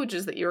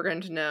languages that you're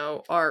going to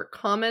know are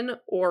Common,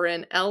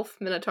 Orin, Elf,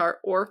 Minotaur,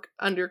 Orc,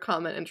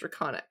 Undercommon, and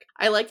Draconic.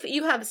 I like that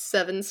you have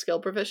 7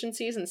 skill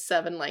proficiencies in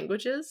 7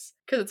 languages,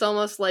 because it's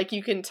almost like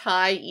you can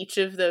tie each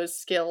of those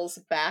skills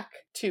back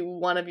to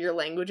one of your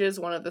languages,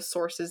 one of the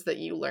sources that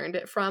you learned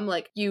it from.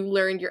 Like, you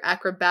learned your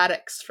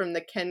acrobatics from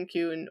the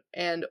Kenku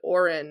and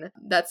Orin.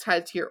 That's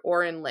tied to your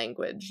Orin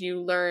language. You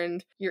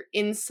learned your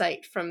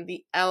insight from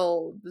the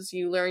elves.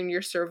 You learned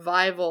your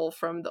survival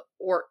from the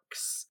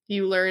orcs.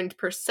 You learned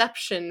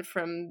perception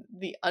from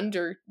the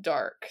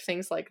Underdark.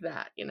 Things like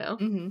that, you know?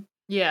 Mm-hmm.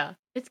 Yeah,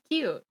 it's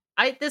cute.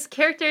 This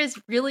character is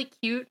really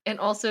cute and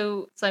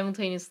also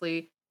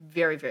simultaneously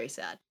very, very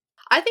sad.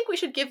 I think we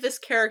should give this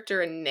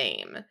character a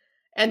name.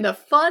 And the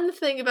fun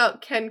thing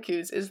about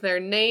Kenkus is their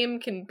name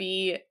can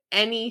be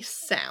any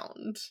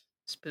sound.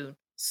 Spoon.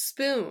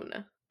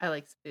 Spoon. I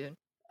like Spoon.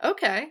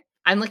 Okay.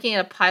 I'm looking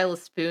at a pile of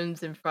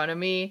spoons in front of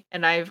me,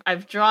 and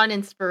I've drawn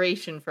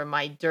inspiration from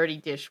my dirty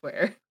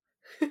dishware.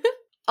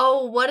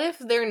 Oh, what if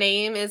their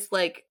name is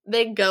like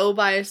they go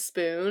by a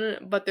spoon,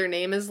 but their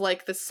name is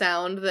like the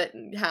sound that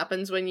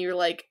happens when you're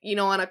like,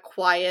 on a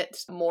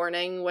quiet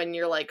morning when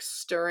you're like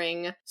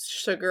stirring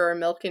sugar or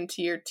milk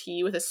into your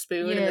tea with a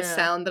spoon and the Yeah.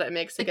 sound that it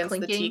makes The against the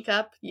clinking.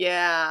 teacup?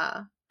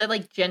 Yeah. That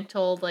like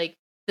gentle, like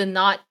the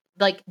not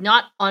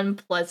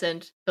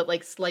unpleasant, but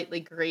like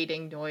slightly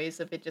grating noise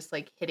of it just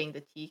like hitting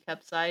the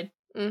teacup side.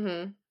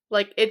 Mm-hmm.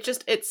 Like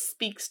it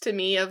speaks to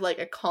me of like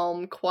a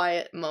calm,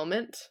 quiet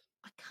moment.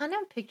 I kind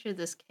of picture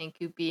this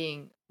Kenku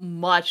being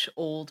much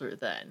older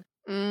then.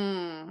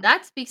 Mm.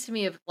 That speaks to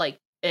me of like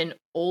an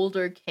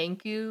older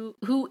Kenku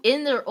who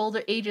in their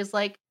older age is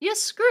like, yeah,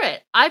 screw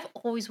it. I've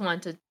always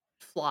wanted to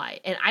fly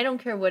and I don't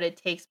care what it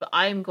takes, but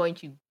I'm going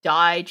to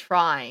die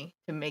trying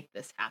to make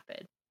this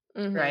happen.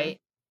 Mm-hmm. Right?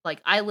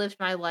 Like I lived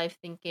my life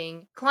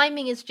thinking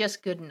climbing is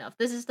just good enough.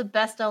 This is the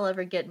best I'll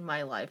ever get in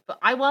my life, but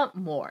I want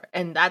more.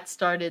 And that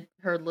started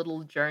her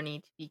little journey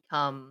to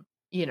become,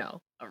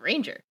 a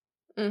ranger.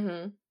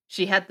 Mm-hmm.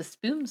 She had the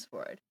spoons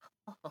for it.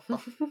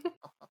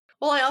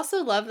 Well, I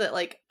also love that,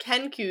 like,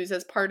 Kenkus,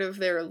 as part of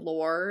their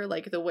lore,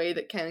 like, the way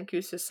that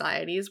Kenku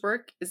societies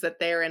work is that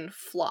they're in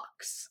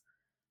flocks,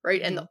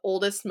 right? And the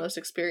oldest, most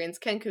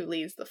experienced Kenku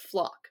leads the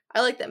flock. I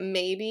like that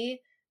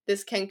maybe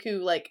this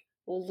Kenku, like,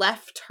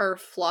 left her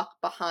flock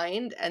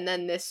behind, and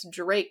then this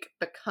Drake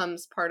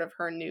becomes part of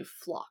her new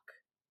flock.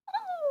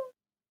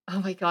 Oh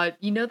my god.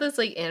 You know those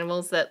like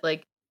animals that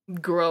like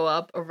grow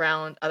up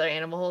around other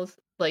animals?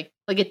 Like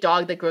a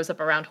dog that grows up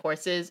around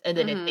horses and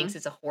then it thinks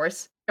it's a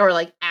horse or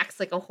like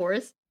acts like a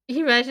horse. Can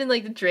you imagine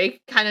like the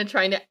Drake kind of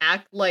trying to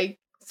act like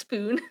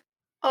Spoon?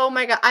 Oh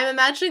my god, I'm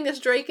imagining this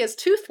Drake is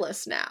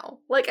toothless now.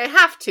 Like, I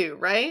have to,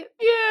 right?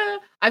 Yeah.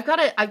 I've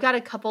got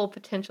a couple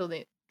potential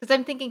names. Because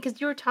I'm thinking,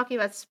 because you were talking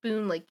about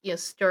Spoon, like,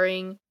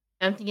 stirring.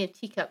 And I'm thinking of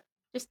Teacup.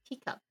 Just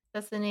Teacup.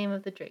 That's the name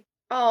of the Drake.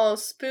 Oh,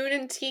 Spoon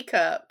and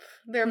Teacup.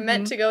 They're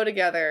meant to go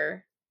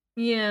together.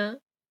 Yeah.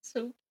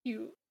 So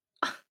cute.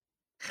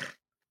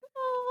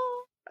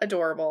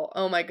 Adorable.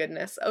 Oh my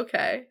goodness.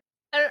 Okay.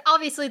 And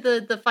obviously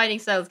the fighting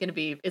style is gonna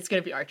be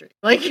archery.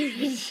 Like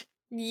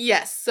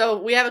Yes.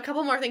 So we have a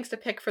couple more things to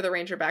pick for the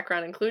ranger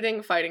background,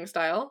 including fighting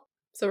style.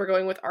 So we're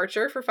going with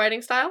archer for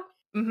fighting style.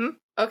 Mm-hmm.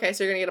 Okay,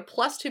 so you're gonna get a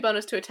 +2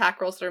 bonus to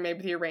attack rolls that are made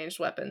with your ranged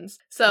weapons.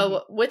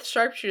 So with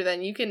sharpshooter,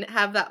 then you can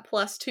have that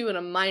 +2 and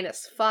a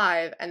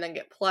 -5, and then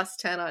get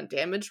 +10 on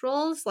damage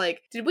rolls.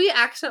 Like, did we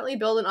accidentally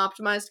build an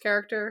optimized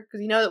character?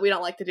 Because you know that we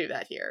don't like to do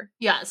that here.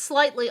 Yeah,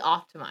 slightly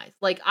optimized.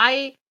 Like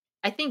I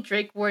think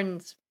Drake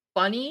Warden's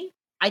funny.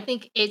 I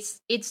think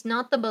it's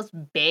not the most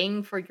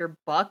bang for your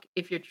buck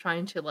if you're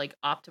trying to like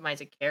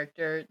optimize a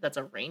character that's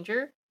a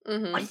ranger.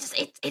 Mm-hmm. But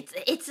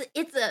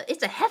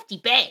it's a hefty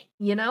bang,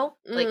 you know?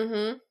 Like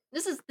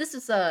this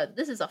is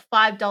a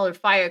 $5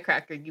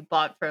 firecracker you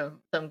bought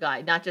from some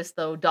guy, not just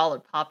the dollar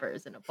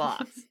poppers in a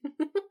box.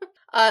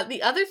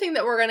 The other thing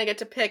that we're going to get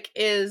to pick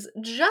is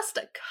just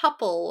a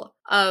couple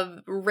of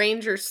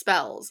ranger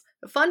spells.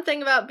 The fun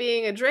thing about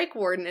being a Drake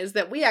Warden is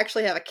that we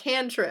actually have a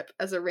cantrip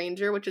as a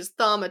ranger, which is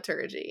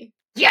Thaumaturgy.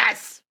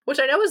 Yes! Which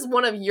I know is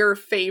one of your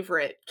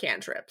favorite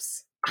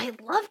cantrips. I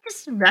love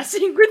just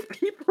messing with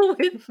people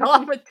with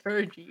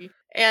thaumaturgy.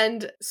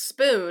 And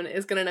Spoon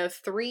is going to know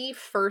 3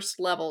 first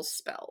level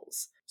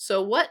spells.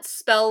 So what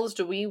spells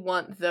do we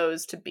want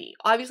those to be?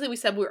 Obviously, we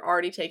said we're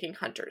already taking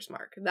Hunter's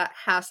Mark. That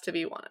has to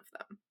be one of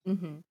them.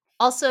 Mm-hmm.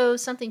 Also,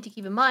 something to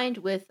keep in mind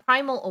with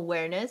primal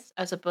awareness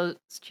as opposed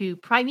to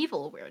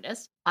primeval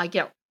awareness, I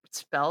get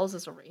spells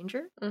as a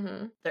ranger.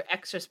 Mm-hmm. They're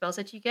extra spells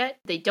that you get.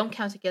 They don't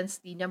count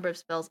against the number of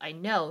spells I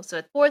know. So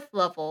at 4th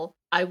level,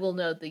 I will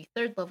know the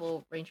 3rd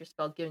level ranger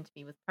spell given to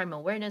me with primal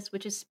awareness,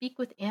 which is Speak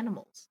with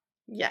Animals.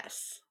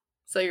 Yes.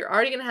 So you're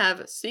already going to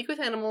have Speak with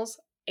Animals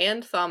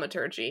and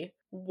Thaumaturgy.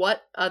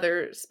 What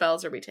other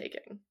spells are we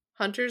taking?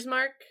 Hunter's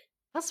Mark?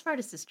 How smart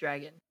is this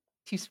dragon?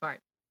 Too smart.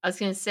 I was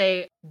going to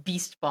say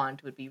Beast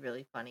Bond would be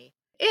really funny.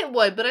 It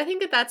would, but I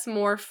think that that's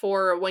more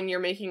for when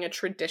you're making a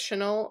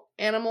traditional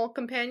animal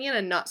companion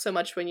and not so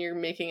much when you're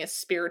making a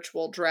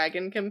spiritual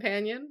dragon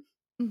companion.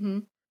 Mm-hmm.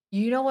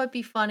 You know what'd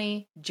be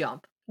funny?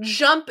 Jump.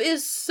 Jump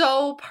is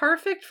so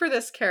perfect for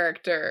this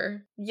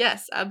character.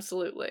 Yes,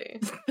 absolutely.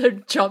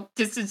 The jump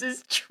distance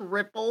is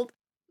tripled.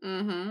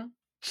 Mm-hmm.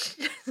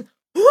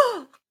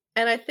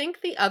 And I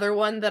think the other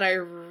one that I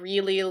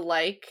really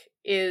like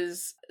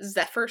is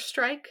Zephyr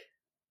Strike.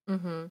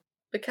 Mm-hmm.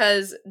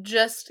 Because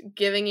just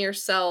giving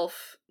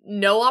yourself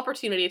no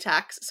opportunity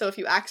attacks, so if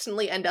you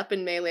accidentally end up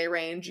in melee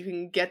range, you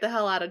can get the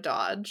hell out of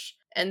dodge.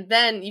 And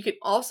then you can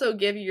also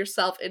give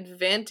yourself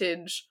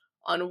advantage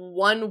on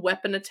 1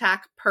 weapon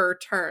attack per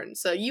turn.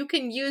 So you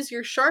can use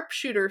your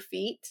sharpshooter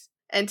feat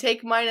and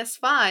take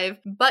 -5,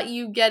 but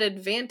you get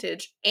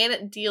advantage, and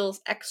it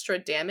deals extra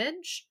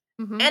damage.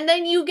 Mm-hmm. And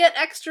then you get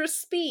extra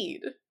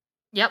speed.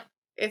 Yep.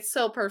 It's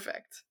so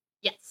perfect.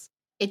 Yes.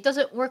 It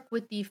doesn't work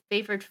with the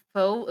favored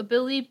foe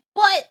ability,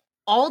 but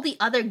all the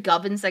other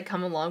gubbins that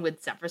come along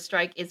with Zephyr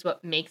Strike is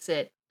what makes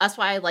it. That's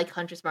why I like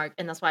Hunter's Mark,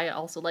 and that's why I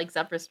also like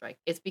Zephyr Strike.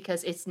 It's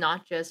because it's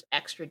not just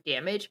extra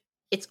damage,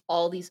 it's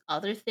all these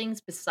other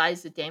things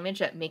besides the damage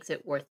that makes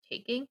it worth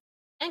taking,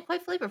 and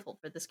quite flavorful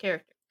for this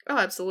character. Oh,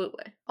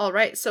 absolutely. All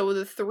right, so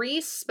the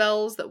 3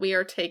 spells that we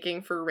are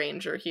taking for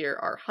Ranger here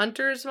are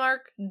Hunter's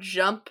Mark,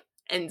 Jump,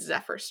 and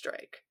Zephyr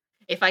Strike.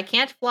 If I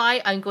can't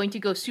fly, I'm going to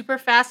go super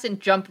fast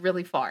and jump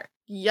really far.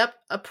 Yep,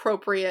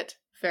 appropriate.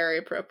 Very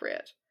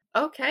appropriate.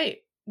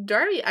 Okay,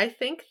 Darby, I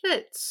think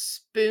that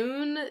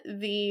Spoon,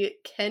 the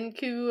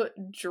Kenku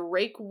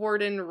Drake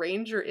Warden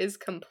Ranger, is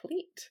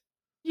complete.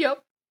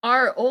 Yep.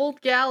 Our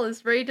old gal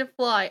is ready to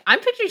fly.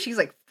 I'm picturing she's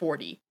like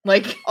 40.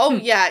 Like, Oh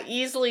yeah,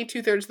 easily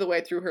 2/3 of the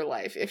way through her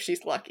life, if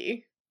she's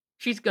lucky.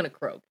 she's gonna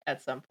croak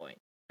at some point.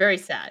 Very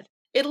sad.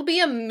 It'll be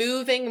a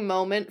moving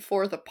moment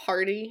for the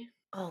party.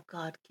 Oh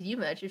god, can you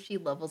imagine if she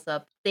levels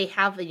up? They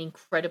have an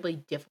incredibly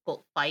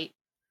difficult fight.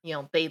 You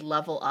know, they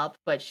level up,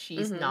 but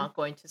she's Mhm. not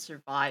going to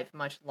survive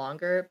much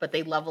longer. But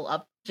they level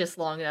up just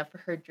long enough for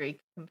her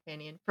Drake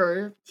companion, for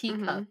her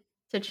teacup,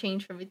 to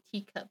change from a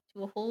teacup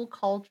to a whole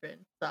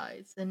cauldron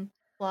size and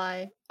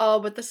fly. Oh,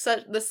 but the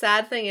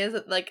sad thing is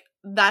that, like,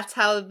 that's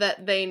how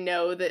that they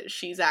know that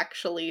she's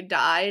actually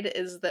died,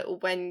 is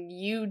that when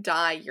you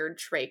die, your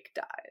Drake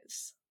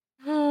dies.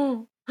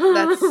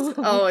 That's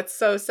oh, it's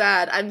so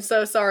sad. I'm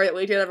so sorry that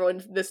we did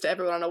this to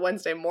everyone on a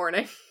Wednesday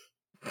morning.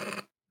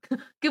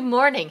 Good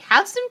morning.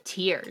 Have some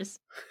tears.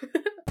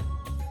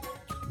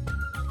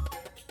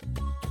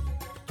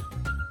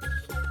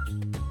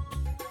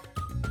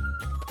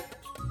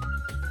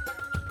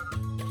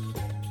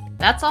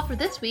 That's all for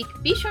this week.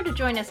 Be sure to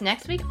join us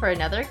next week for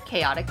another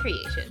Chaotic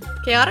Creation.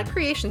 Chaotic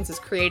Creations is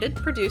created,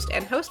 produced,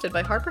 and hosted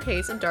by Harper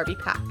Hayes and Darby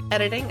Pack.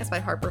 Editing is by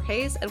Harper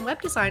Hayes, and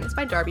web design is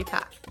by Darby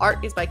Pack.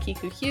 Art is by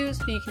Kiku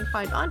Hughes, who you can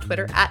find on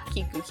Twitter at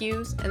Kiku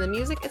Hughes, and the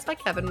music is by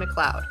Kevin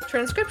MacLeod.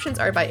 Transcriptions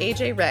are by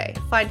AJ Ray.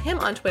 Find him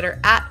on Twitter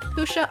at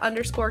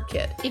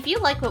Pusha_kid. If you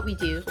like what we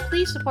do,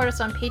 please support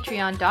us on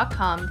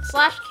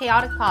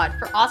patreon.com/chaoticpod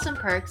for awesome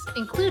perks,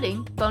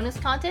 including bonus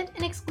content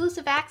and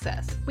exclusive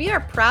access. We are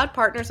proud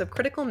partners of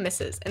Critical Misses,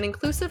 an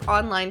inclusive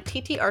online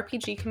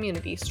TTRPG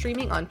community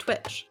streaming on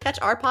Twitch. Catch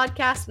our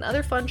podcast and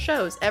other fun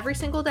shows every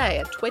single day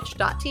at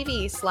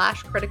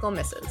twitch.tv/Critical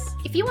Misses.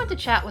 If you want to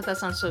chat with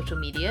us on social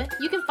media,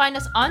 you can find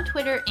us on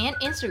Twitter and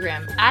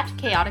Instagram at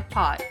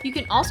ChaoticPod. You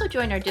can also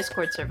join our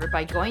Discord server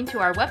by going to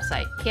our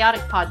website,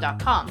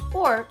 chaoticpod.com,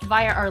 or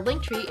via our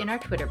link tree in our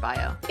Twitter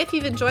bio. If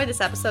you've enjoyed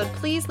this episode,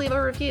 please leave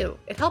a review.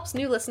 It helps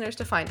new listeners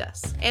to find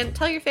us. And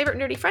tell your favorite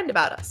nerdy friend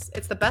about us.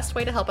 It's the best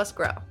way to help us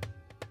grow.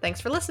 Thanks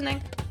for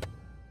listening.